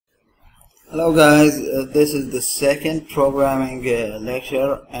Hello guys, this is the second programming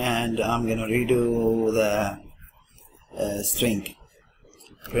lecture, and I'm gonna redo the string,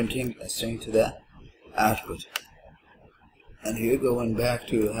 printing a string to the output. And here going back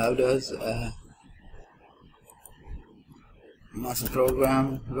to how does MASM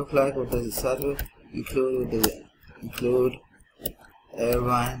program look like, what does it start with? Include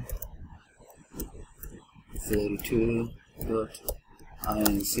Irvine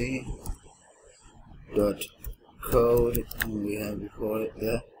 32.inc dot code, and we have before it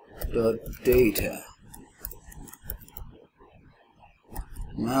the dot data.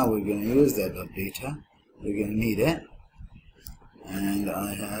 Now we're going to use that dot data. We're going to need it, and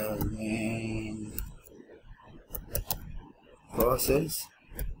I have main process,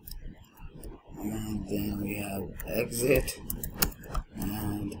 and then we have exit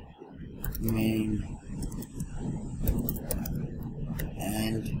and main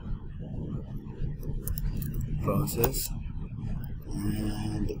and process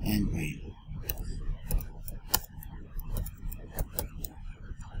and end main.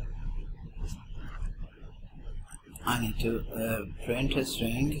 I need to print a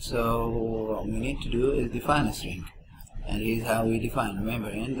string, so what we need to do is define a string, and here's how we define. Remember,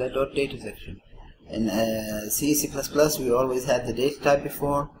 in the dot data section in C++, we always had the data type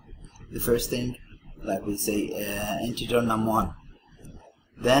before the first thing, like we say integer num1,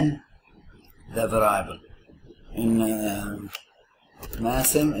 then the variable. In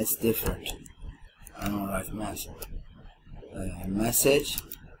MASM it's different. I don't write MASM. Message.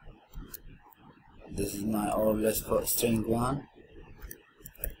 This is my, or let's put string 1,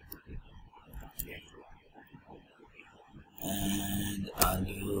 and I'll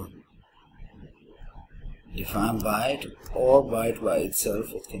do define byte, or byte by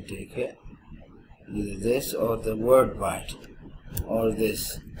itself. It can take it, either this or the word byte, or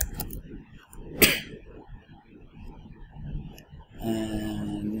this.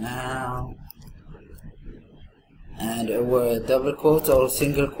 And now, and a word, double quotes or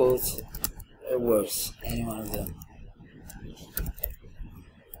single quotes, it works, any one of them.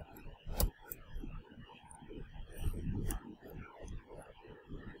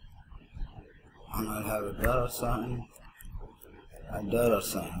 And I'll have a dollar sign, where is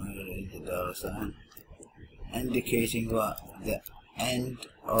the dollar sign, indicating what? The end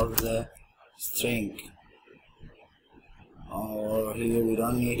of the string. Or here we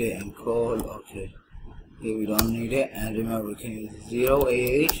don't need it, and call, okay, here we don't need it. And remember, we can use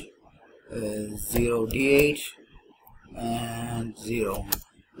 0AH, 0DH, and 0.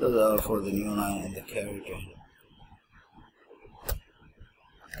 Those are for the new line and the character.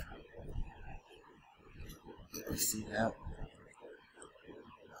 Let's see that.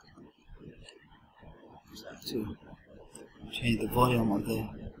 So I have to change the volume of the.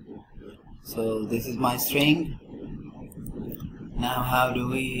 So this is my string. Now how do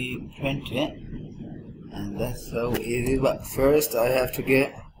we print it? And that's so easy, but first I have to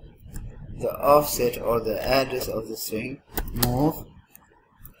get the offset or the address of the string. Move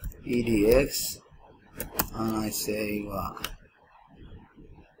edx, and I say what?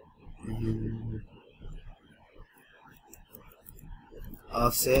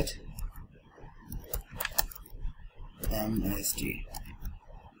 Offset msg.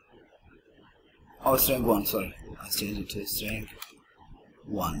 Oh, string 1, sorry, I changed it to string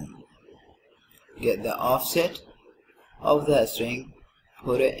 1. Get the offset of that string,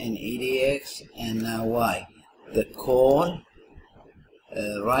 put it in edx, and now why? The call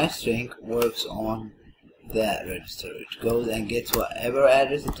writestring works on that register. It goes and gets whatever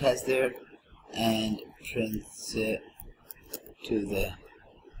address it has there and prints it to the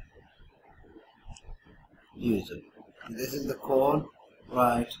user. And this is the call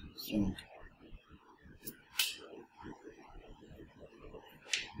writestring.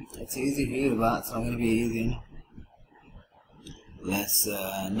 It's easy here, but it's not going to be easy. Let's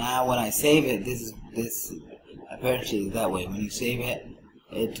now when I save it, this apparently is that way. When you save it,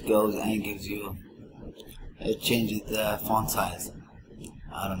 it goes and gives you, it changes the font size.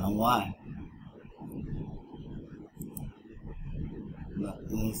 I don't know why, but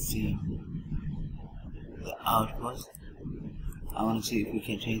let's see the output. I want to see if we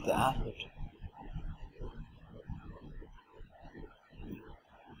can change the output.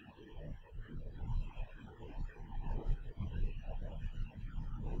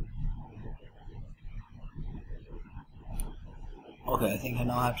 Okay, I think I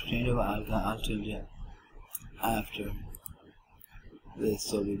know how to change it, but I'll change it after this.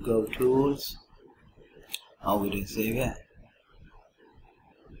 So we go tools. Oh, we didn't save it.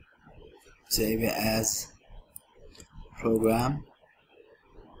 Save it as program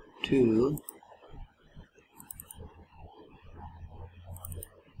 2,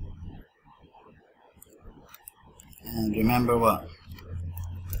 and remember what?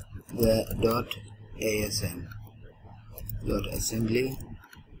 The .asm, .assembly.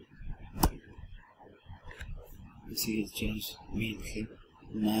 You see it's changed immediately.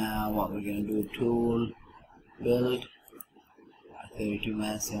 Now what we're going to do, tool, build, 32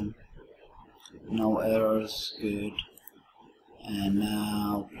 MASM, no errors, good. And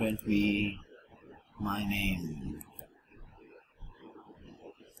now print me my name.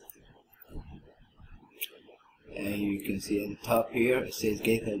 You can see at the top here it says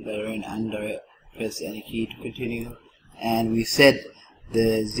Gaith Albadarin, under it press any key to continue. And we said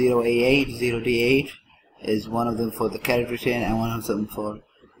the 0A8, 0D8 is one of them for the character chain and one of them for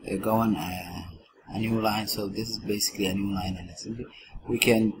going a new line. So this is basically a new line in assembly. We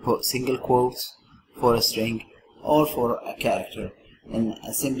can put single quotes for a string or for a character. In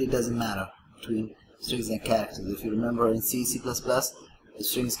assembly doesn't matter between strings and characters. If you remember in C, C++, the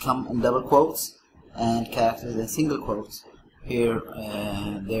strings come in double quotes and characters in single quotes. Here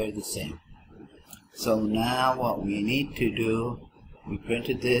they're the same. So now what we need to do, we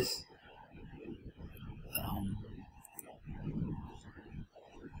printed this.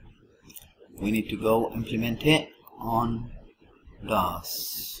 We need to go implement it on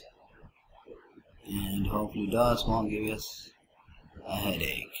DOS, and hopefully DOS won't give us a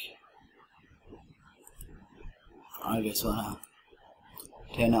headache. I just wanna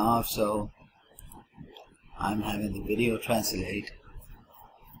turn it off so I'm having the video translate.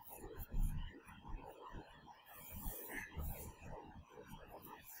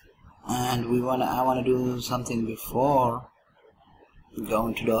 And I wanna do something before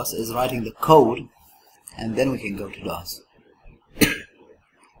going to DOS, is writing the code, and then we can go to DOS.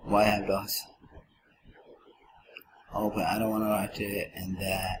 Why have DOS open? I don't want to write it in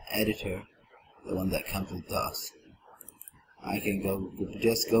the editor, the one that comes with DOS. I can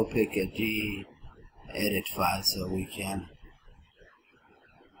just go pick a gedit file so we can.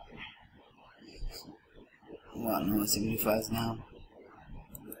 What, no assembly files now?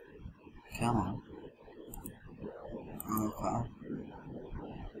 Come on. Okay.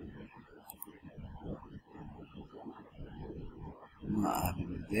 What happened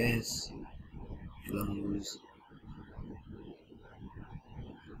with this? Close.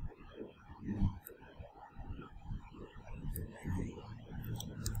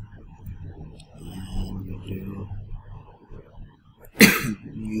 And we do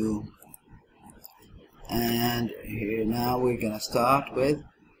new. And here now we're gonna start with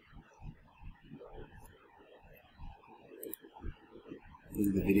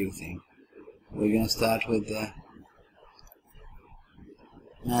the video thing. We're gonna start with the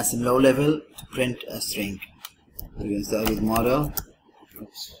MASM low level to print a string. We're going to start with model.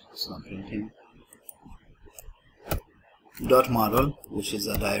 Oops, it's not printing. Dot model, which is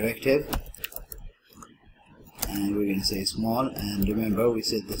a directive, and we're going to say small. And remember, we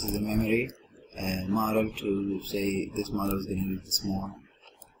said this is a memory model to say this model is going to be small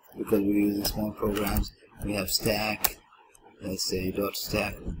because we're using small programs. We have stack. Let's say dot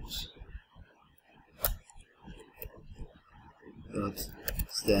stack. Oops. Dot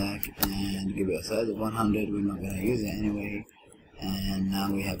stack, and give it a size of 100. We're not going to use it anyway. And now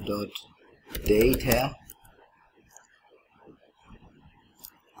we have dot data,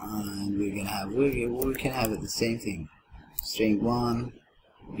 and we're gonna have we can have it the same thing. String 1,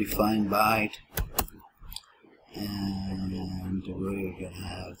 define byte, and we're gonna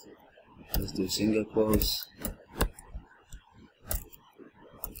have, let's do single quotes.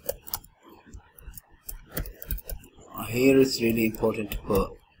 Here it's really important to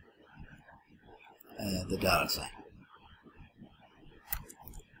put the dollar sign.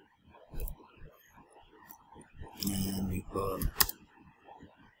 And we put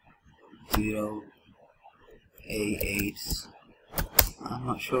 0, A8s. I'm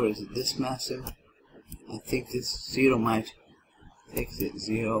not sure, is it this massive? I think this 0 might fix it.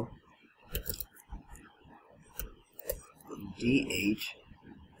 0, DH,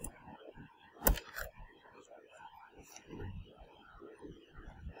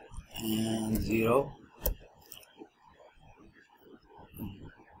 and 0,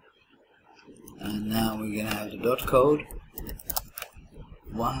 and now we're gonna have the dot code.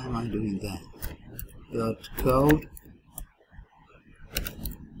 Why am I doing that? Dot code,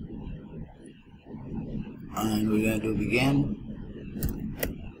 and we're gonna do begin.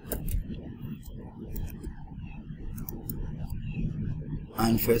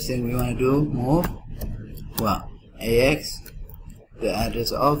 And first thing we want to do, move, well, AX, the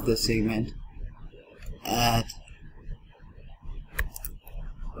address of the segment at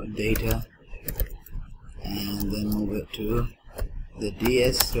data, and then move it to the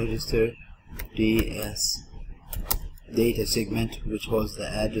DS register, DS data segment, which holds the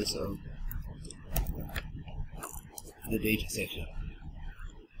address of the data section.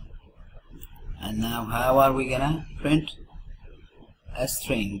 And now how are we gonna print a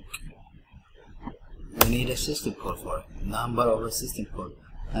string? We need a system code for it, number of a system code.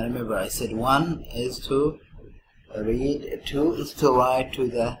 And remember, I said 1 is to read, 2 is to write to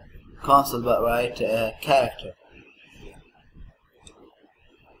the console, but write a character.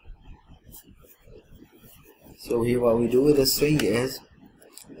 So here what we do with the string is,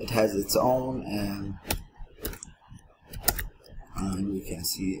 it has its own and we can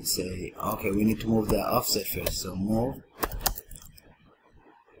say, okay, we need to move the offset first, so move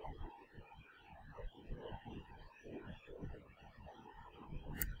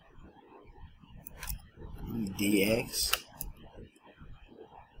dx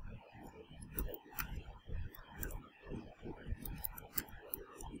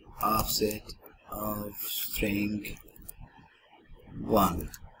offset of string 1.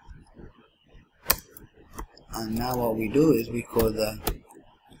 And now what we do is we call the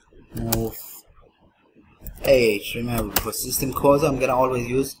move AH. Remember, for system calls I'm gonna always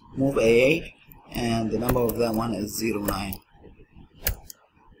use move AH, and the number of that one is 09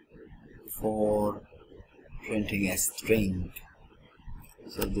 for printing a string.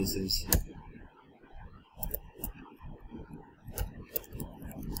 So this is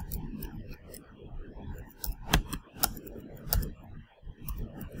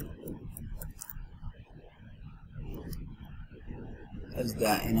is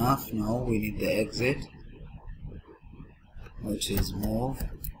that enough? No, we need the exit, which is move,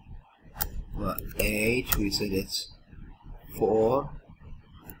 but AH we said it's for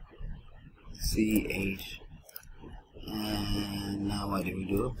CH. And now what do we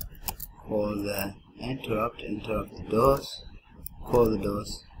do? Call the interrupt the DOS, call the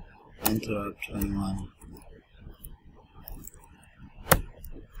DOS, interrupt 21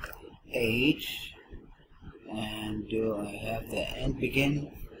 H, and do I have the end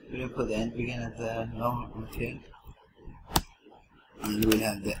begin? We're going to put the end begin at the normal thing, and we'll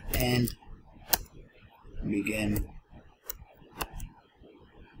have the end begin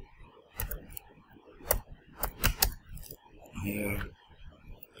here.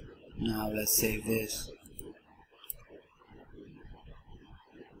 Now let's save this.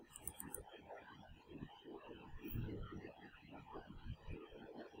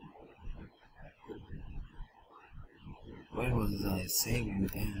 Where was I saving?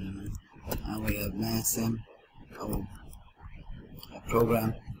 And we have MASM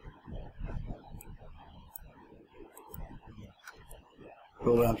program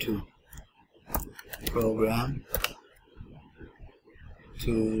 2 program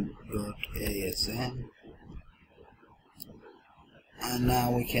 2.asm, and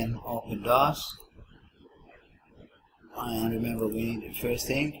now we can open DOS. And remember, we need the first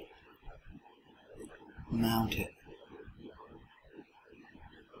thing, mount it.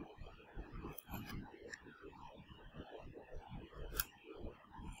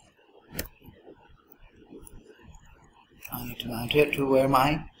 I need to mount it to where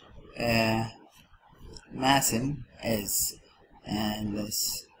my MASM is, and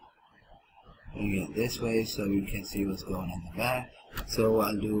let's bring it this way so you can see what's going in the back. So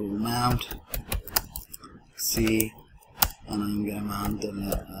I'll do mount C, and I'm gonna mount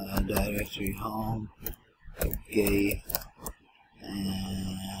the directory home Gaith,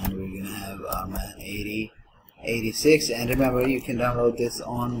 and we're gonna have our man 8086. And remember, you can download this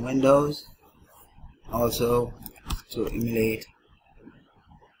on Windows also to emulate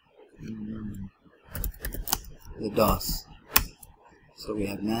the DOS. So we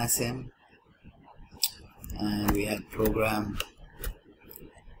have MASM, and we had program.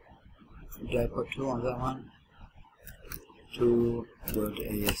 Did I put 2 on that one?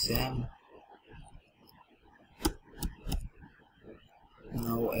 2.asm.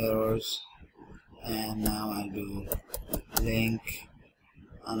 No errors. And now I'll do link,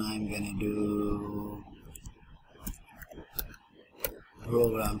 and I'm gonna do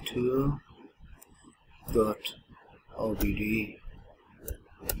program 2.obd.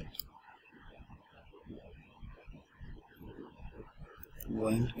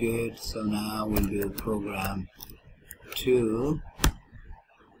 Went good. So now we'll do program 2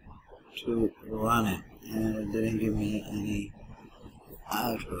 to run it, and it didn't give me any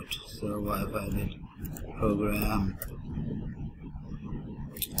output. So if I did program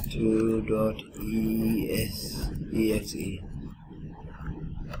 2.exe,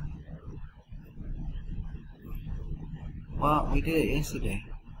 well, we did it yesterday.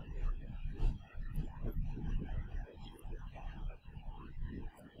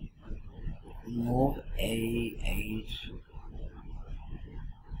 move A8.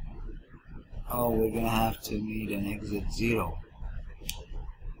 Oh, we're gonna have to need an exit 0.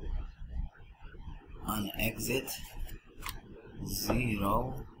 On exit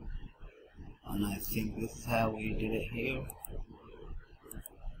 0, and I think this is how we did it here.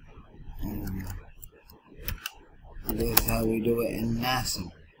 And this is how we do it in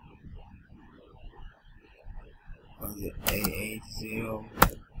MASM. Was it A80?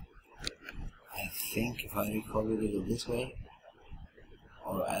 I think if I recall we did it this way,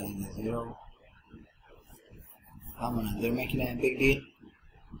 or adding a 0. Come on, they're making it a big deal.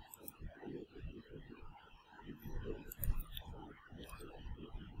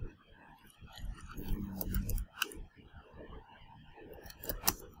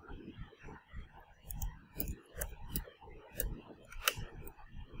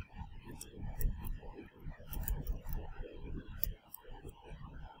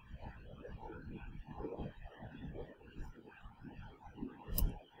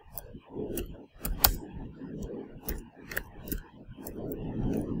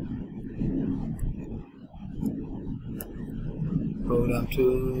 Program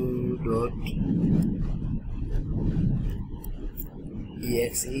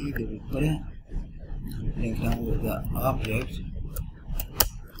 2.exe, did we put it? Then come with the object.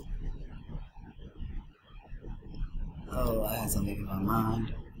 Oh, I had something in my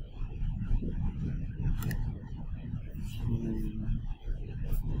mind.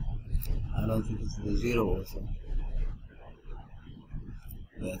 I don't think this is the 0 also.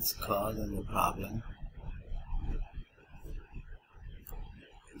 That's causing the problem.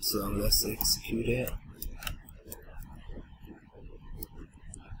 So let's execute it.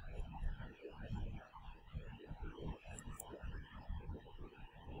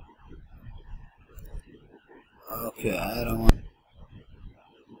 Okay, I don't want.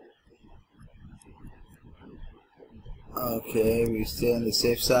 Okay, we're still on the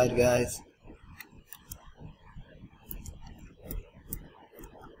safe side, guys.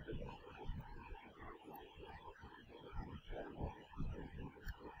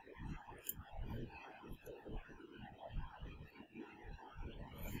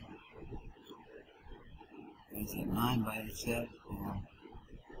 Is it 9 by itself? Or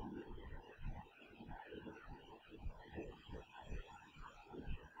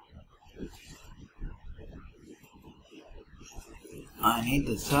I need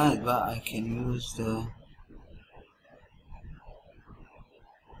the size, but I can use the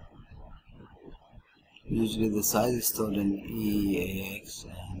usually the size is stored in EAX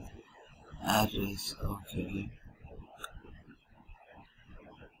and address. Okay.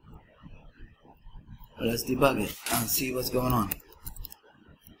 Let's debug it and see what's going on.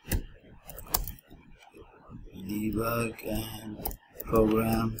 Debug and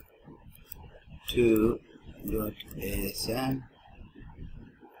program 2.asm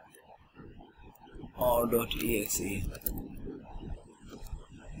or .exe,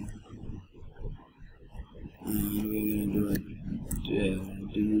 and we're gonna do it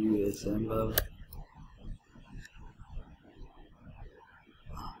deassemble.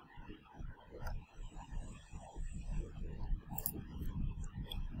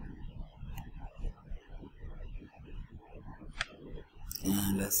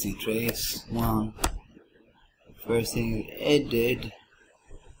 And let's see, trace 1. First thing it did,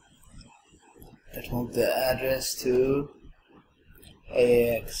 it moved the address to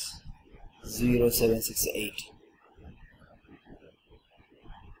AX 0768,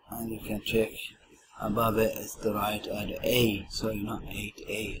 and you can check above it is the right add A, so you know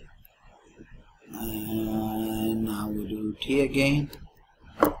 8A. And now we do T again.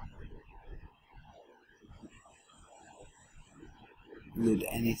 Did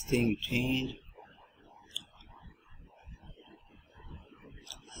anything change?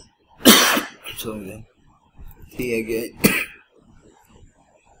 Sorry then. T again.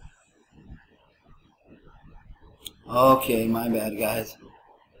 Okay, my bad guys.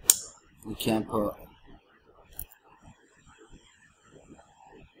 We can't put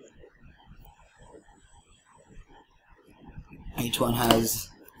each one has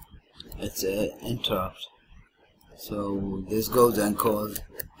its interrupt. So this goes and calls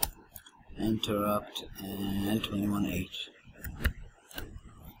interrupt and 21H.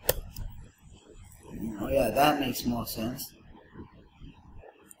 Oh yeah, that makes more sense.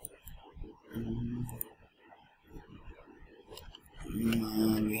 And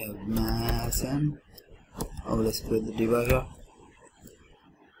we have MASM. Oh, let's put the debugger.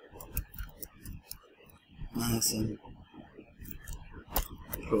 MASM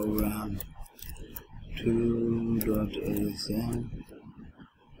program 2.asm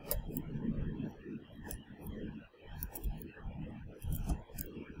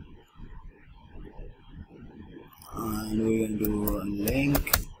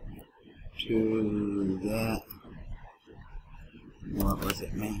does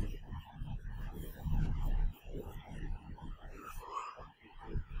it mean?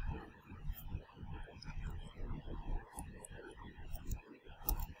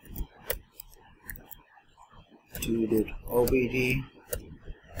 To.obd,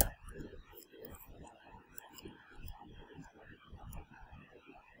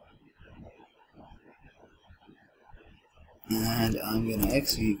 and I'm gonna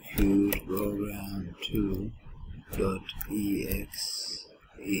execute program 2.exe.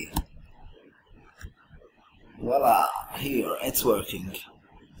 Voila! Here it's working.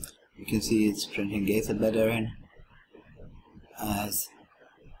 You can see it's printing Gaith Albadarin as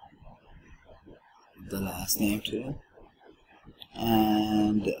the last name too,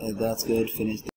 and that's good. Finish.